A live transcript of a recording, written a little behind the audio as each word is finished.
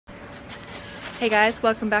Hey guys,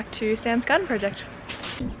 welcome back to Sam's Garden Project.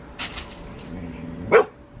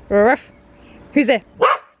 Ruff. Who's there? Come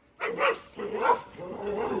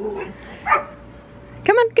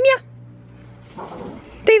on, come here.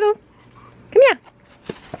 Diesel, come here.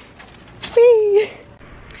 Whee.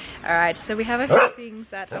 Alright, so we have a few things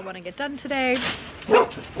that I want to get done today.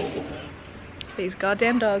 These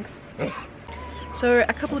goddamn dogs. So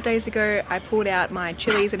a couple of days ago I pulled out my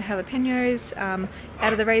chilies and jalapenos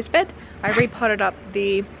out of the raised bed. I repotted up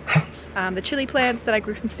the chili plants that I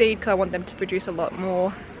grew from seed because I want them to produce a lot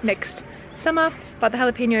more next summer. But the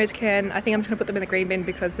jalapenos I think I'm just going to put them in the green bin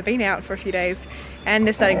because they've been out for a few days and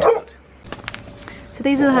they're starting to rot. So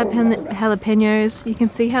these are the jalapenos. You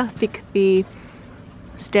can see how thick the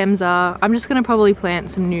stems are. I'm just going to probably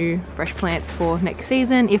plant some new fresh plants for next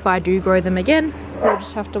season if I do grow them again. We'll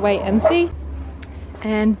just have to wait and see.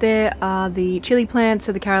 And there are the chili plants,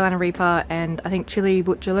 so the Carolina Reaper and I think chili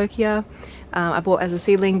butcholokia I bought as a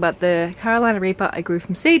seedling, but the Carolina Reaper I grew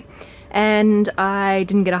from seed and I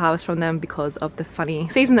didn't get a harvest from them because of the funny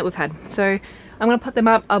season that we've had. So I'm going to put them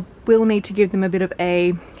up. I will need to give them a bit of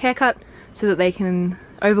a haircut so that they can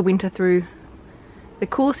overwinter through the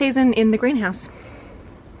cooler season in the greenhouse.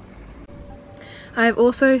 I've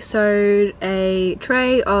also sowed a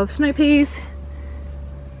tray of snow peas.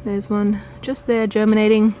 There's one just there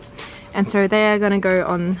germinating, and so they are going to go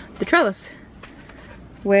on the trellis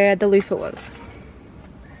where the loofah was.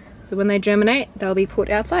 So when they germinate they'll be put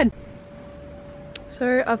outside.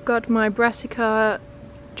 So I've got my brassica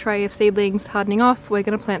tray of seedlings hardening off. We're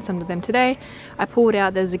going to plant some of them today. I pulled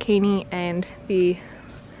out the zucchini and the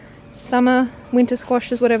winter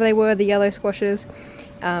squashes, whatever they were, the yellow squashes,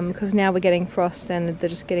 because now we're getting frost and they're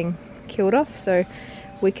just getting killed off. So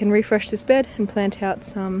we can refresh this bed and plant out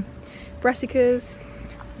some brassicas.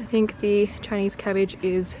 I think the Chinese cabbage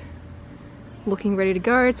is looking ready to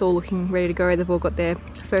go. It's all looking ready to go. They've all got their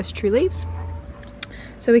first true leaves.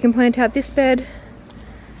 So we can plant out this bed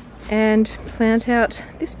and plant out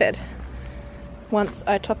this bed once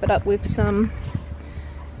I top it up with some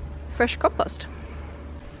fresh compost.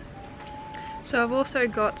 So I've also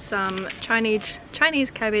got some Chinese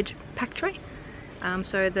cabbage pak choy.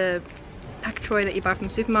 So the pak choy that you buy from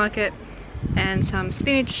the supermarket, and some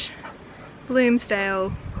spinach,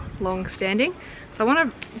 Bloomsdale long standing. So I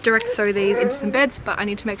want to direct sow these into some beds, but I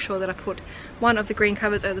need to make sure that I put one of the green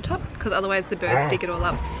covers over the top because otherwise the birds dig it all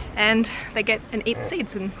up and they get and eat the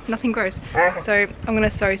seeds and nothing grows. So I'm going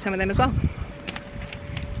to sow some of them as well.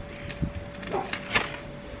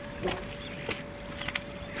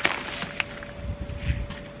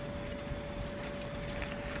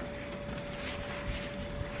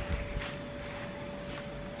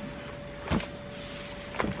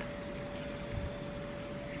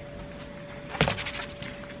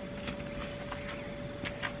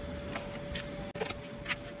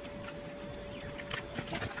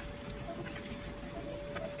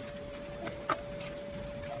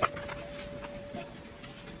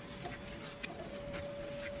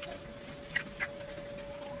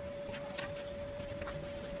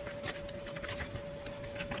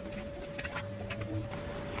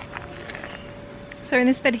 So in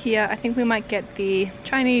this bed here, I think we might get the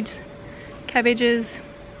Chinese cabbages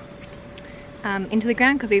into the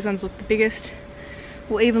ground because these ones look the biggest.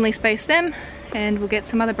 We'll evenly space them and we'll get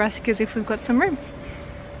some other brassicas if we've got some room.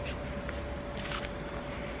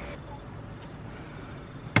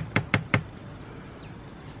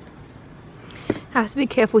 I have to be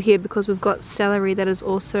careful here because we've got celery that is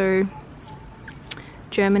also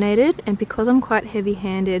germinated, and because I'm quite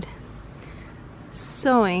heavy-handed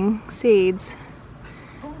sowing seeds,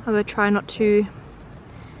 I'm going to try not to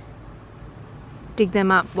dig them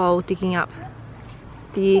up while digging up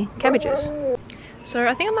the cabbages. So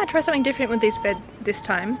I think I might try something different with this bed this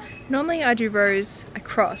time. Normally I do rows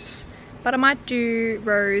across, but I might do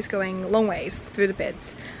rows going long ways through the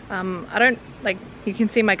beds. I don't, like, you can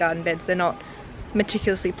see my garden beds, they're not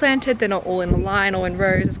meticulously planted, they're not all in a line or in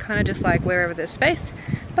rows, it's kind of just like wherever there's space.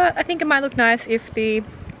 But I think it might look nice if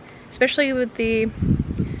especially with the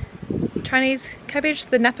Chinese cabbage,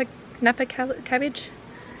 the Napa cabbage,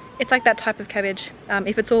 it's like that type of cabbage.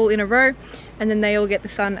 If it's all in a row and then they all get the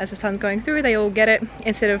sun, as the sun's going through, they all get it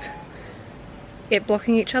instead of it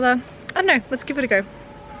blocking each other. I don't know, let's give it a go.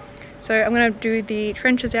 So I'm going to do the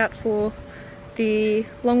trenches out for the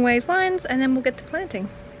long ways lines and then we'll get to planting.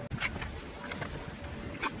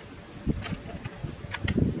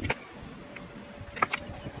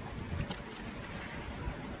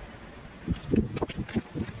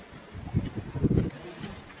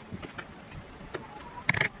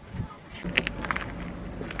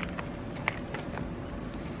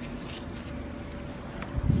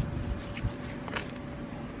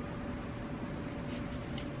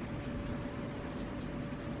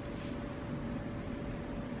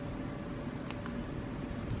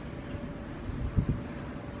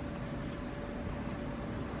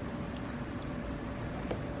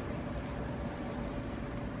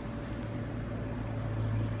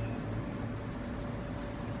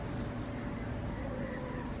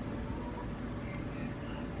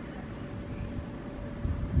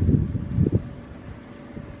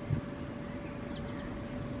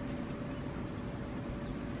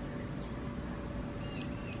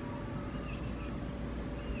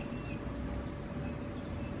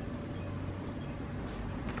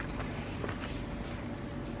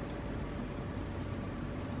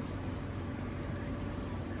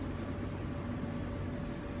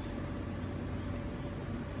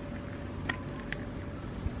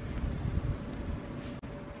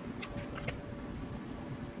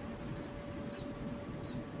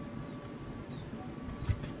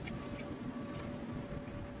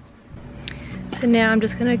 So now I'm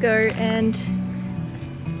just gonna go and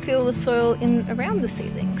fill the soil in around the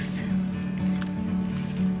seedlings.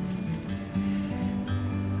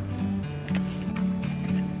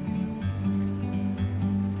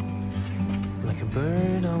 Like a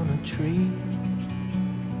bird on a tree,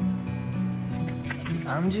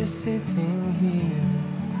 I'm just sitting here.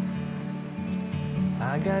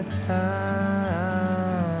 I got time,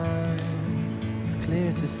 it's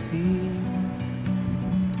clear to see.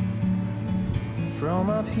 From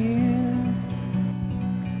up here,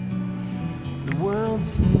 the world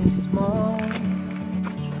seems small.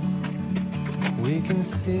 We can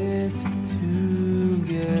sit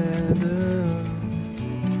together.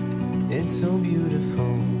 It's so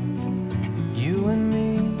beautiful, you and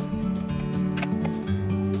me.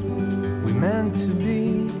 We meant to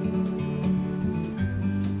be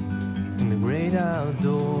in the great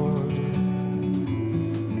outdoors,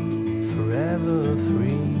 forever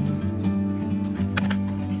free.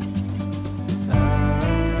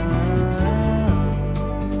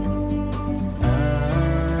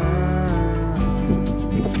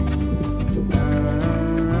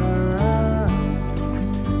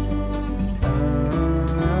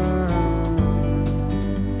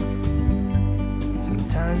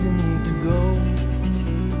 Sometimes you need to go,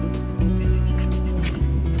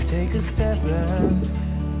 take a step back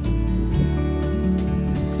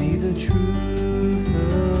to see the truth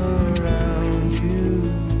around you.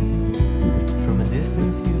 From a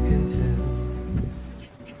distance you can tell.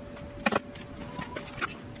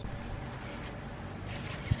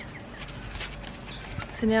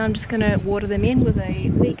 So now I'm just gonna water them in with a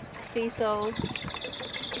weak sea salt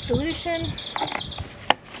solution.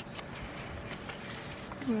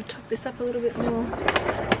 I'm gonna top this up a little bit more.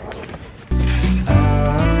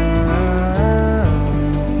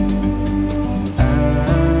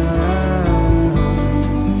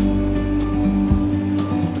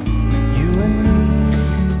 You and me,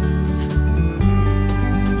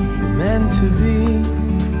 meant to be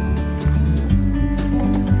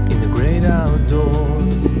in the great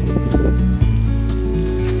outdoors,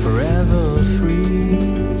 forever free.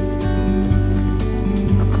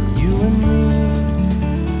 You and me,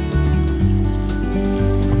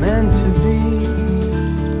 meant to be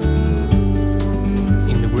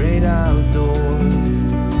in the great outdoors,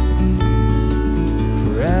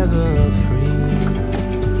 forever free.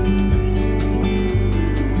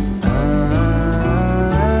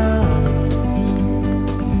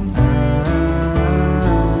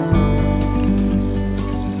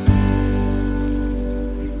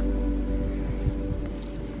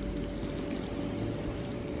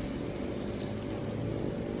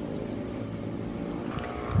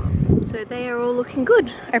 So they are all looking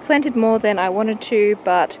good. I planted more than I wanted to,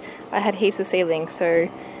 but I had heaps of seedlings, so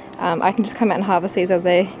I can just come out and harvest these as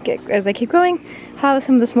they keep growing. Harvest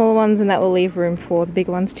some of the smaller ones, and that will leave room for the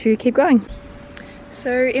bigger ones to keep growing.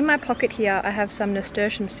 So in my pocket here, I have some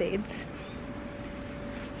nasturtium seeds.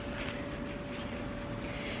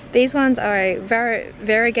 These ones are a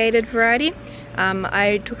variegated variety.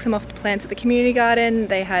 I took some off the plants at the community garden.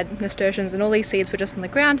 They had nasturtiums and all these seeds were just on the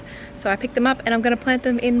ground, so I picked them up and I'm going to plant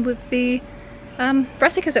them in with the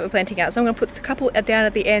brassicas that we're planting out. So I'm going to put a couple down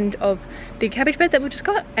at the end of the cabbage bed that we just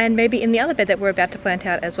got, and maybe in the other bed that we're about to plant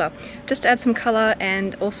out as well, just to add some colour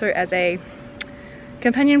and also as a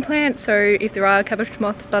companion plant, so if there are cabbage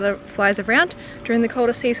moths, butterflies around during the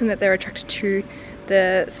colder season, that they're attracted to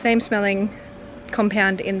the same smelling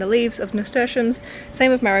compound in the leaves of nasturtiums.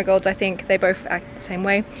 Same with marigolds, I think they both act the same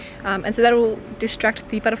way, and so that will distract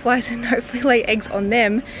the butterflies and hopefully lay eggs on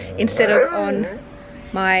them instead of on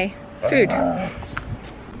my food.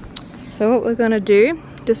 So what we're gonna do,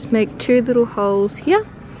 just make 2 little holes here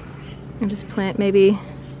and just plant maybe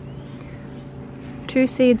 2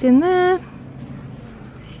 seeds in there,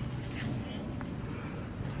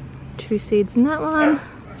 2 seeds in that one,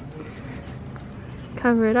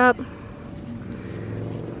 cover it up,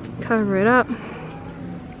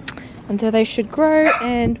 and so they should grow,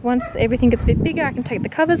 and once everything gets a bit bigger I can take the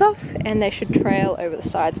covers off and they should trail over the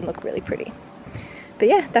sides and look really pretty. But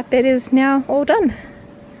yeah, that bed is now all done.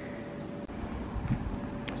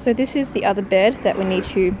 So this is the other bed that we need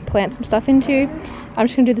to plant some stuff into. I'm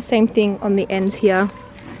just going to do the same thing on the ends here.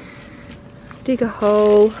 Dig a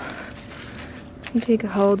hole, dig a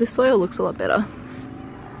hole. This soil looks a lot better.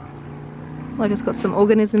 Like it's got some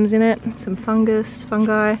organisms in it, some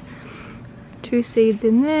fungi. 2 seeds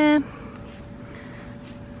in there,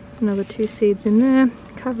 another 2 seeds in there,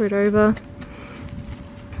 cover it over,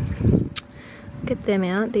 get them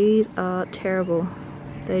out. These are terrible,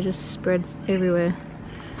 they just spread everywhere.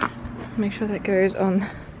 Make sure that goes on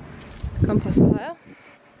the compost pile.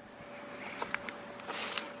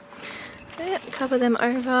 cover them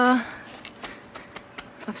over.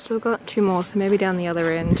 I've still got 2 more, so maybe down the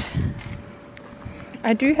other end.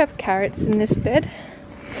 I do have carrots in this bed.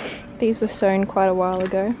 These were sown quite a while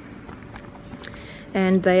ago.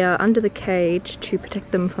 And they are under the cage to protect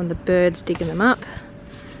them from the birds digging them up.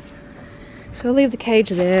 So I'll leave the cage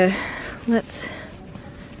there. Let's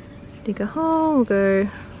dig a hole. We'll go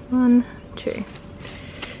 1, 2.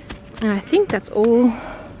 And I think that's all.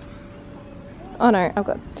 Oh no, I've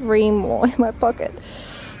got 3 more in my pocket.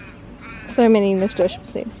 So many nasturtium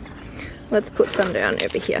seeds. Let's put some down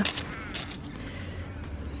over here.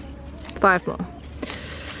 5 more.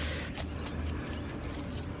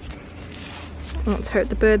 Let's hope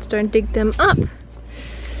the birds don't dig them up.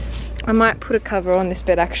 I might put a cover on this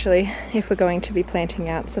bed actually if we're going to be planting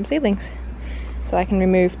out some seedlings, so I can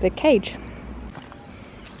remove the cage.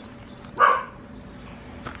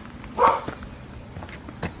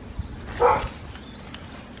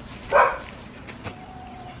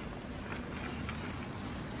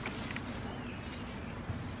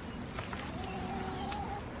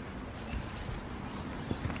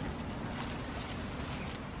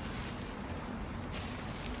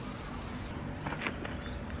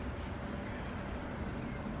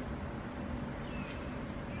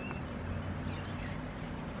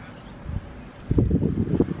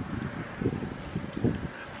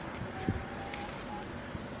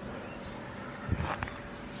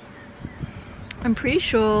 I'm pretty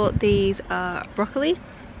sure these are broccoli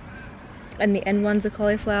and the end ones are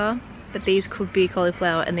cauliflower, but these could be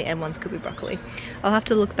cauliflower and the end ones could be broccoli. I'll have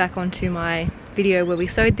to look back onto my video where we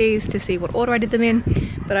sowed these to see what order I did them in,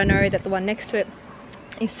 but I know that the one next to it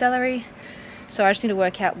is celery, so I just need to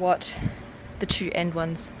work out what the 2 end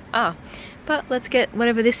ones are. But let's get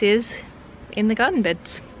whatever this is in the garden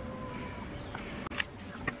beds.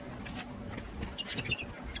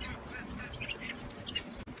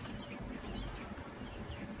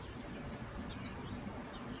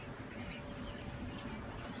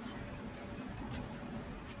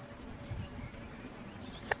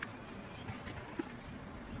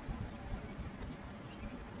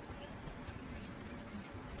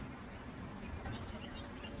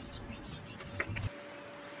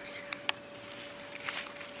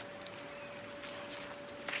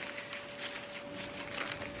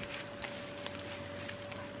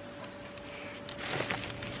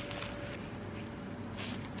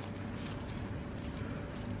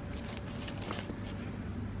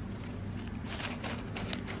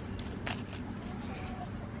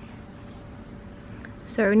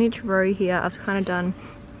 So in each row here I've kind of done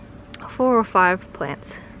 4 or 5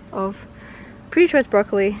 plants of pretty choice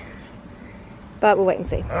broccoli, but we'll wait and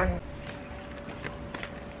see.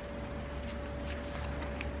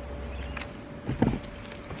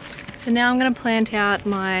 So now I'm going to plant out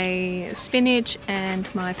my spinach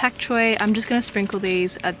and my pak choi. I'm just going to sprinkle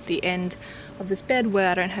these at the end of this bed where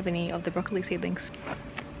I don't have any of the broccoli seedlings.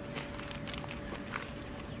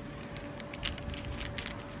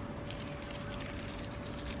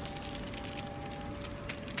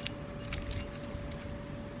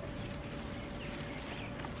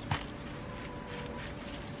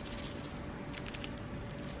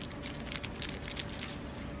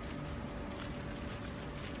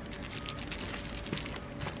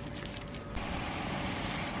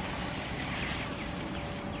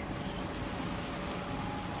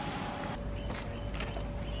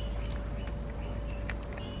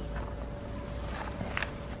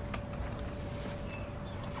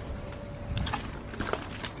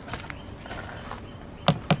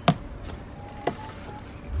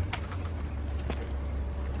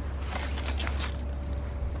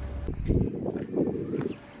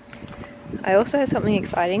 I also have something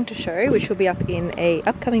exciting to show, which will be up in an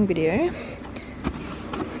upcoming video.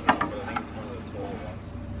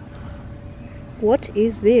 What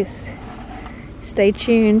is this? Stay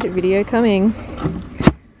tuned, video coming.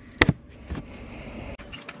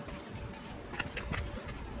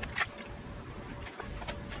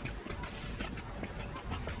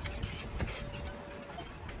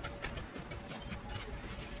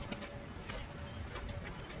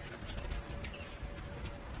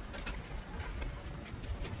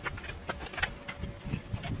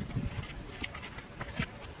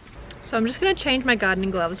 So I'm just going to change my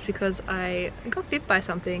gardening gloves because I got bit by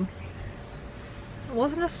something. It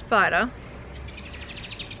wasn't a spider.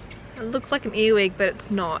 It looked like an earwig, but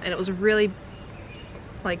it's not, and it was a really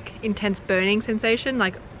like intense burning sensation,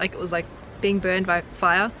 like it was like being burned by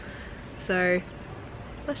fire. So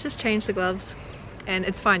let's just change the gloves, and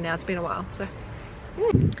it's fine now, it's been a while.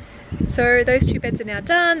 So those 2 beds are now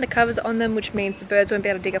done, the covers are on them, which means the birds won't be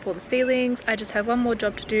able to dig up all the seedlings. I just have one more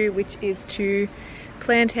job to do, which is to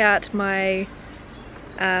plant out my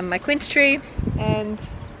my quince tree and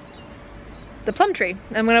the plum tree.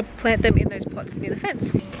 I'm going to plant them in those pots near the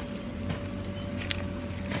fence.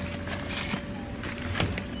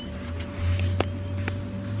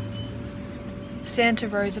 Santa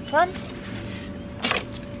Rosa plum.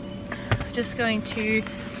 Just going to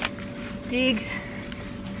dig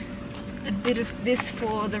a bit of this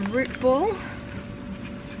for the root ball,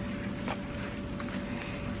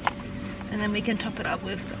 and then we can top it up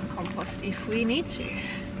with some compost if we need to.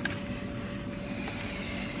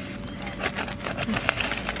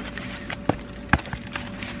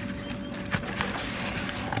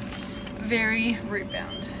 Very root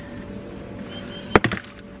bound.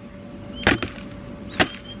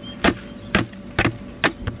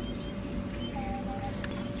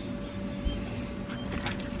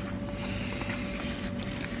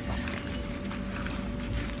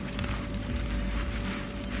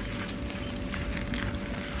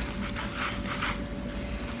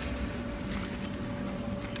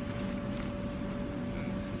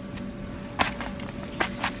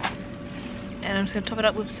 And I'm just going to top it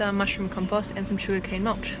up with some mushroom compost and some sugarcane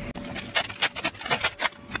mulch.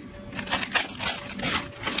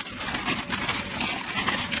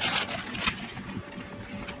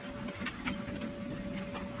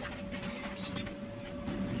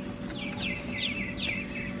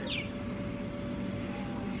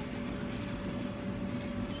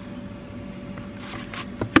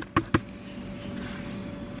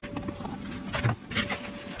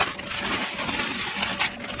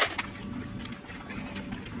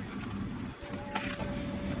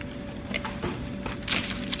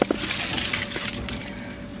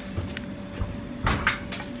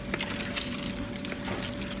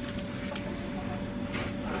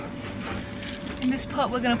 In this pot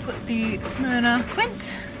we're going to put the Smyrna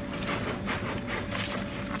quince.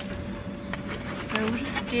 So we'll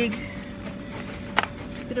just dig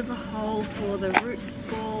a bit of a hole for the root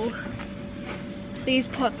ball. These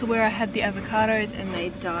pots are where I had the avocados and they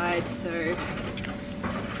died, so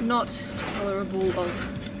not tolerable of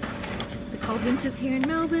the cold winters here in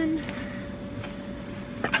Melbourne.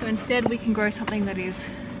 So instead we can grow something that is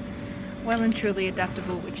well and truly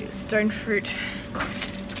adaptable, which is stone fruit.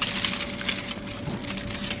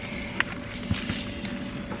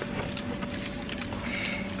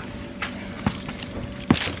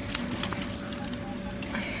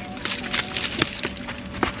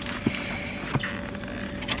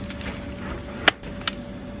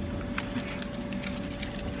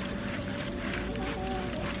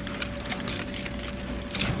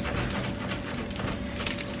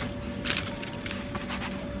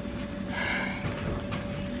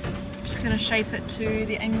 Going to shape it to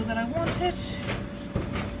the angle that I want it.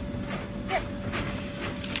 Yep.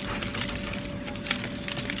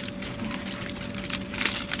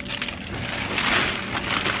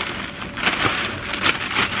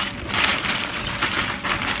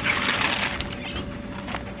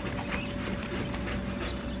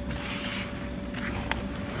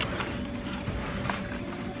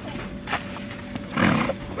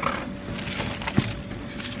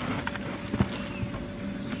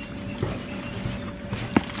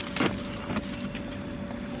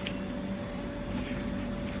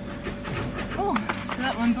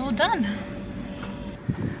 That one's all done.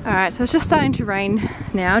 Alright, so it's just starting to rain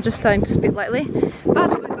now, just starting to spit lightly,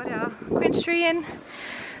 but we've got our quince tree in.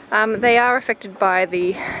 They are affected by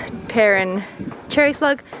the pear and cherry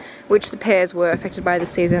slug, which the pears were affected by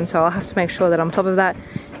this season, so I'll have to make sure that I'm on top of that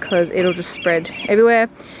because it'll just spread everywhere.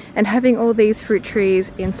 And having all these fruit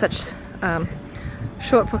trees in such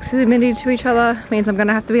short proximity to each other means I'm going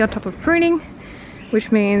to have to be on top of pruning,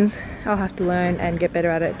 which means I'll have to learn and get better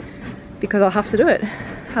at it, because I'll have to do it.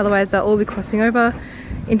 Otherwise they'll all be crossing over,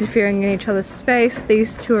 interfering in each other's space.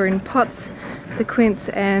 These two are in pots, the quince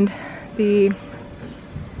and the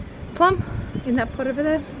plum in that pot over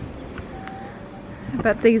there.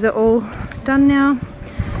 But these are all done now.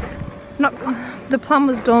 The plum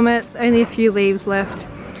was dormant, only a few leaves left,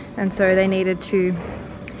 and so they needed to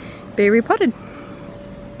be repotted.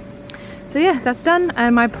 So yeah, that's done,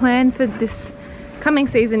 and my plan for this coming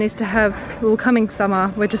season is to have, well, coming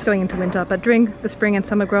summer, we're just going into winter, but during the spring and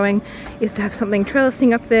summer growing is to have something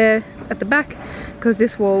trellising up there at the back, because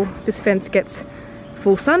this fence gets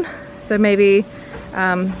full sun. So maybe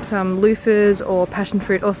some loofahs or passion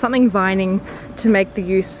fruit or something vining to make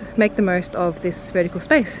the most of this vertical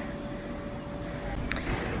space.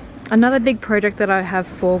 Another big project that I have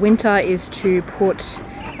for winter is to put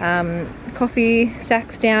coffee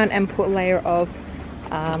sacks down and put a layer of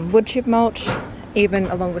wood chip mulch even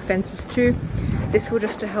along the fences too. This will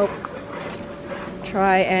just to help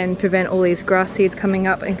try and prevent all these grass seeds coming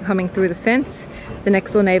up and coming through the fence. the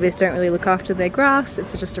next door neighbours don't really look after their grass.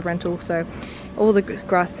 It's just a rental, so all the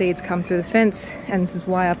grass seeds come through the fence, and this is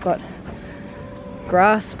why I've got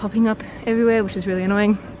grass popping up everywhere, which is really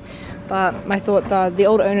annoying. But my thoughts are the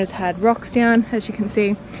old owners had rocks down, as you can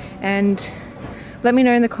see, and let me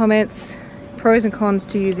know in the comments pros and cons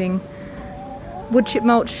to using wood chip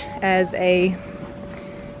mulch as a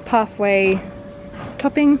pathway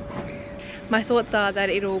topping. My thoughts are that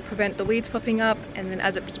it'll prevent the weeds popping up, and then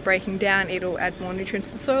as it's breaking down it'll add more nutrients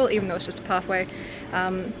to the soil, even though it's just a pathway.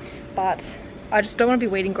 But I just don't want to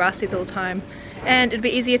be weeding grass seeds all the time, and it'd be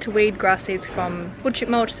easier to weed grass seeds from wood chip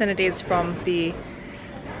mulch than it is from the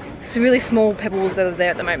really small pebbles that are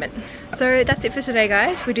there at the moment. So that's it for today,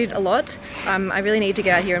 guys. We did a lot. I really need to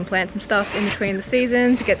get out here and plant some stuff in between the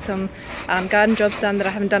seasons, get some garden jobs done that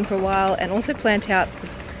I haven't done for a while, and also plant out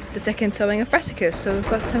the second sowing of brassicas, so we've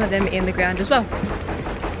got some of them in the ground as well.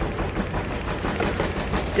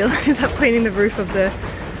 Dylan is up cleaning the roof of the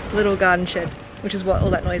little garden shed, which is what all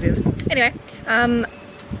that noise is. Anyway,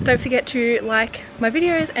 don't forget to like my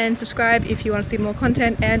videos and subscribe if you want to see more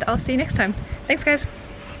content, and I'll see you next time. Thanks, guys.